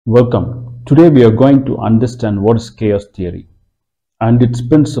Welcome. Today we are going to understand what is chaos theory and its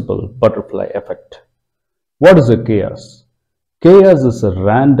principle butterfly effect. What is a chaos? Chaos is a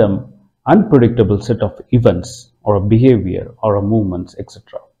random, unpredictable set of events or a behavior or a movements,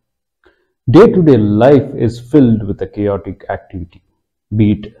 etc. Day-to-day life is filled with a chaotic activity,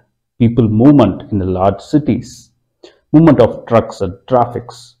 be it people movement in the large cities, movement of trucks and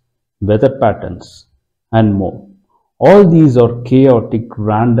traffics, weather patterns, and more. All these are chaotic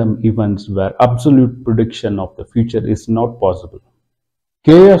random events where absolute prediction of the future is not possible.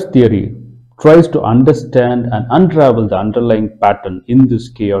 Chaos theory tries to understand and unravel the underlying pattern in these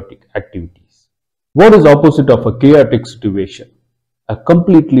chaotic activities. What is opposite of a chaotic situation? A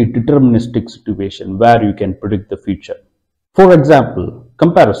completely deterministic situation where you can predict the future. For example,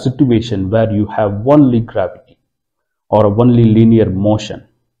 compare a situation where you have only gravity or only linear motion,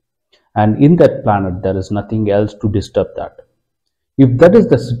 and in that planet there is nothing else to disturb that. If that is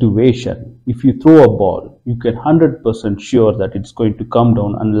the situation, if you throw a ball, you can 100% sure that it's going to come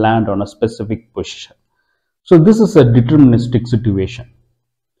down and land on a specific position. So this is a deterministic situation.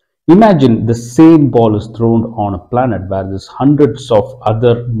 Imagine the same ball is thrown on a planet where there's hundreds of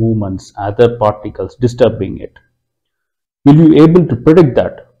other movements, other particles disturbing it. Will you able to predict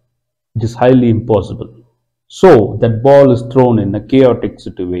that? It is highly impossible. So that ball is thrown in a chaotic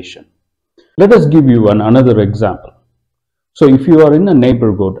situation. Let us give you another example. So if you are in a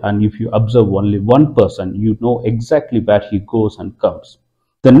neighborhood and if you observe only one person, you know exactly where he goes and comes.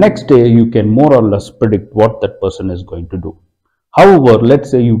 The next day you can more or less predict what that person is going to do. However, let's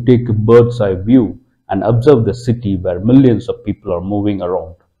say you take a bird's eye view and observe the city where millions of people are moving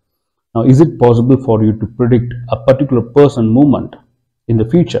around. Now, is it possible for you to predict a particular person movement in the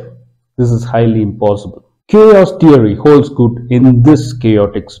future? This is highly impossible. Chaos theory holds good in this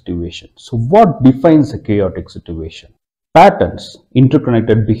chaotic situation. So what defines a chaotic situation? Patterns,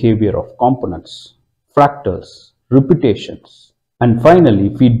 interconnected behavior of components, fractals, repetitions, and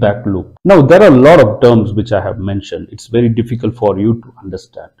finally feedback loop. Now there are a lot of terms which I have mentioned. It's very difficult for you to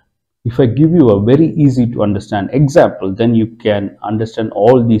understand. If I give you a very easy to understand example, then you can understand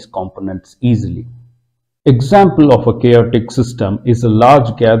all these components easily. Example of a chaotic system is a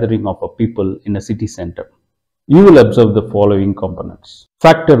large gathering of people in a city center. You will observe the following components.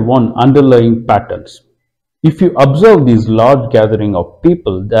 Factor 1, underlying patterns. If you observe these large gathering of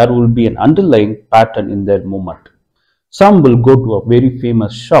people, there will be an underlying pattern in their movement. Some will go to a very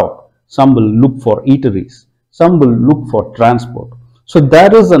famous shop, some will look for eateries, some will look for transport. So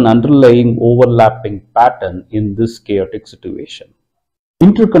there is an underlying overlapping pattern in this chaotic situation.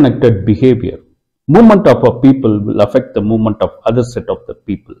 Interconnected behavior. Movement of a people will affect the movement of other set of the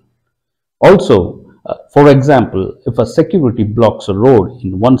people. Also, for example, if a security blocks a road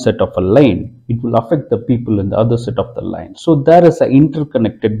in one set of a lane, it will affect the people in the other set of the line. So there is an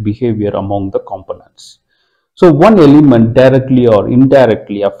interconnected behavior among the components. So one element directly or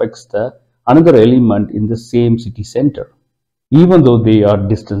indirectly affects the another element in the same city center, even though they are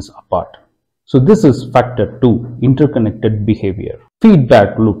distance apart. So this is factor 2, interconnected behavior.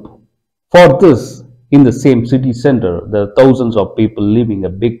 Feedback loop. For this, in the same city center, there are thousands of people leaving a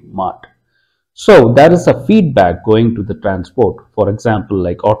big mart. So there is a feedback going to the transport. For example,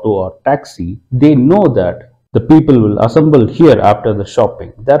 like auto or taxi, they know that the people will assemble here after the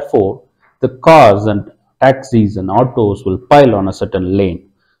shopping. Therefore, the cars and taxis and autos will pile on a certain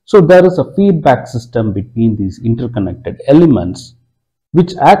lane. So there is a feedback system between these interconnected elements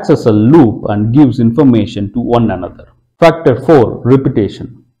which acts as a loop and gives information to one another. Factor 4,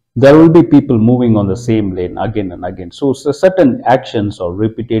 repetition. There will be people moving on the same lane again and again. So certain actions are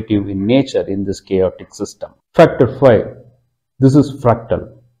repetitive in nature in this chaotic system. Factor 5, this is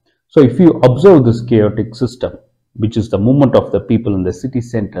fractal. So if you observe this chaotic system, which is the movement of the people in the city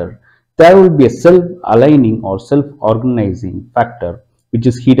center, there will be a self-aligning or self-organizing factor which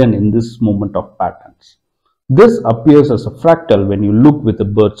is hidden in this movement of patterns. This appears as a fractal when you look with a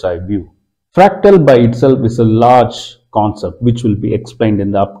bird's eye view. Fractal by itself is a large concept which will be explained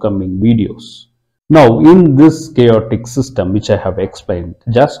in the upcoming videos. Now in this chaotic system which I have explained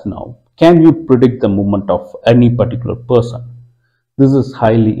just now, can you predict the movement of any particular person? This is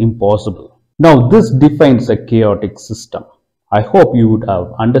highly impossible. Now this defines a chaotic system. I hope you would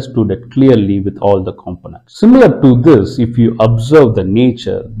have understood it clearly with all the components. Similar to this, if you observe the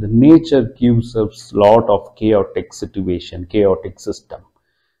nature gives us a lot of chaotic situation, chaotic system.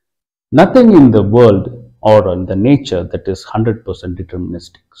 Nothing in the world or in the nature that is 100%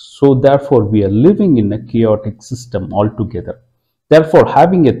 deterministic. So therefore we are living in a chaotic system altogether. Therefore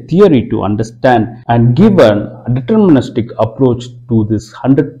having a theory to understand and give a deterministic approach to this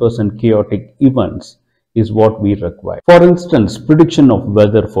 100% chaotic events is what we require. For instance, prediction of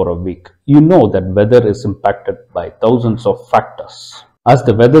weather for a week. You know that weather is impacted by thousands of factors, as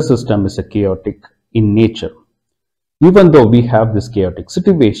the weather system is a chaotic in nature. Even though we have this chaotic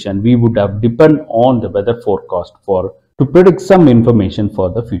situation, we would have depend on the weather forecast to predict some information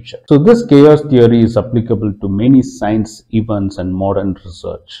for the future. So this chaos theory is applicable to many science events and modern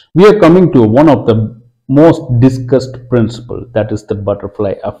research. We are coming to one of the most discussed principle, that is the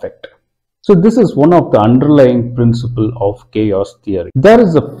butterfly effect. So this is one of the underlying principle of chaos theory. There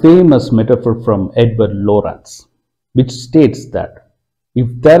is a famous metaphor from Edward Lorenz, which states that if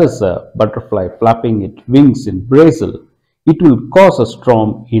there is a butterfly flapping its wings in Brazil, it will cause a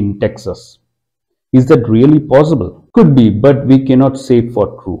storm in Texas. Is that really possible? Could be, but we cannot say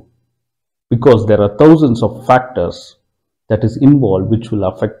for true, because there are thousands of factors that is involved which will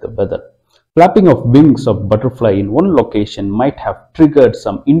affect the weather. Flapping of wings of butterfly in one location might have triggered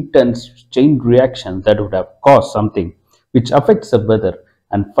some intense chain reaction that would have caused something which affects the weather,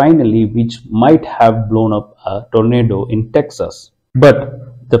 and finally which might have blown up a tornado in Texas.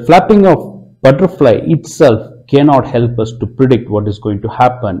 But the flapping of butterfly itself cannot help us to predict what is going to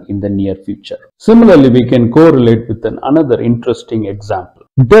happen in the near future. Similarly, we can correlate with another interesting example.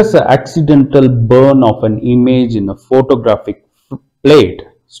 Does an accidental burn of an image in a photographic plate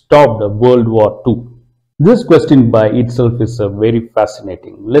stop the World War II? This question by itself is very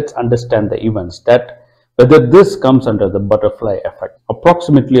fascinating. Let's understand the events that whether this comes under the butterfly effect.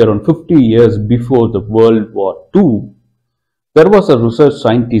 Approximately around 50 years before the World War II, there was a research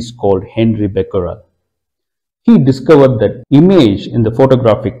scientist called Henry Becquerel. He discovered that image in the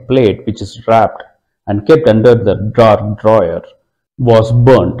photographic plate, which is wrapped and kept under the dark drawer, was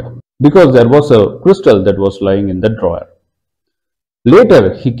burnt because there was a crystal that was lying in the drawer.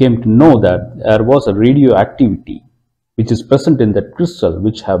 Later, he came to know that there was a radioactivity which is present in that crystal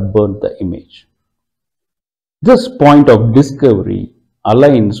which have burnt the image. This point of discovery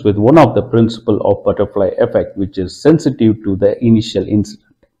aligns with one of the principles of butterfly effect, which is sensitive to the initial incident.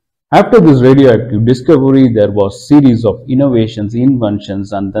 After this radioactive discovery, there was series of innovations,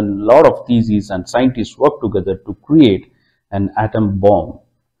 inventions, and then a lot of theses and scientists worked together to create an atom bomb.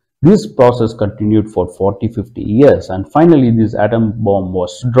 This process continued for 40-50 years, and finally this atom bomb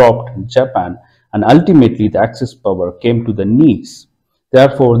was dropped in Japan, and ultimately the Axis power came to the knees.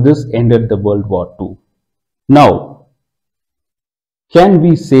 Therefore, this ended the World War II. Now, can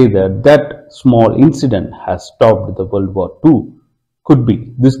we say that that small incident has stopped the World War II? Could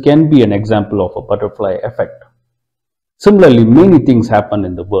be. This can be an example of a butterfly effect. Similarly, many things happen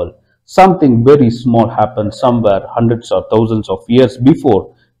in the world. Something very small happened somewhere hundreds or thousands of years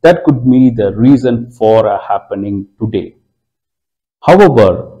before. That could be the reason for a happening today.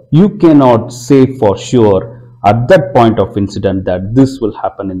 However, you cannot say for sure at that point of incident that this will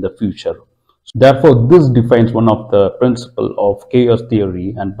happen in the future. Therefore, this defines one of the principles of chaos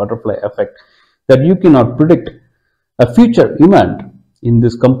theory and butterfly effect, that you cannot predict a future event in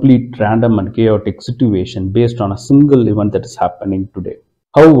this complete random and chaotic situation based on a single event that is happening today.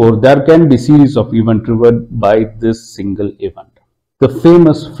 However, there can be series of events triggered by this single event. The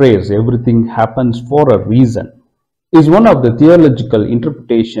famous phrase, "everything happens for a reason," is one of the theological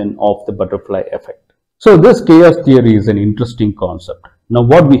interpretation of the butterfly effect. So this chaos theory is an interesting concept. Now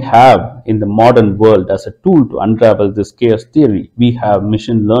what we have in the modern world as a tool to unravel this chaos theory, we have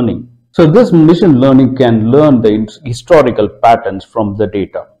machine learning. So this machine learning can learn the historical patterns from the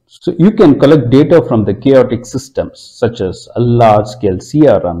data. So you can collect data from the chaotic systems such as a large scale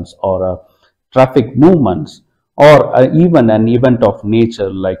CRMs or traffic movements, or even an event of nature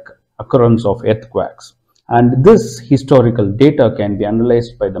like occurrence of earthquakes. And this historical data can be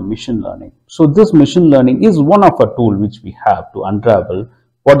analyzed by the machine learning. So this machine learning is one of a tool which we have to unravel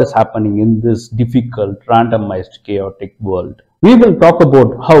what is happening in this difficult, randomized, chaotic world. We will talk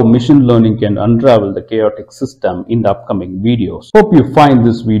about how machine learning can unravel the chaotic system in the upcoming videos. Hope you find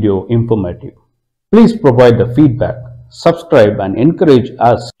this video informative. Please provide the feedback, subscribe, and encourage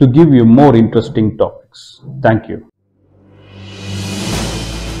us to give you more interesting topics. Thank you.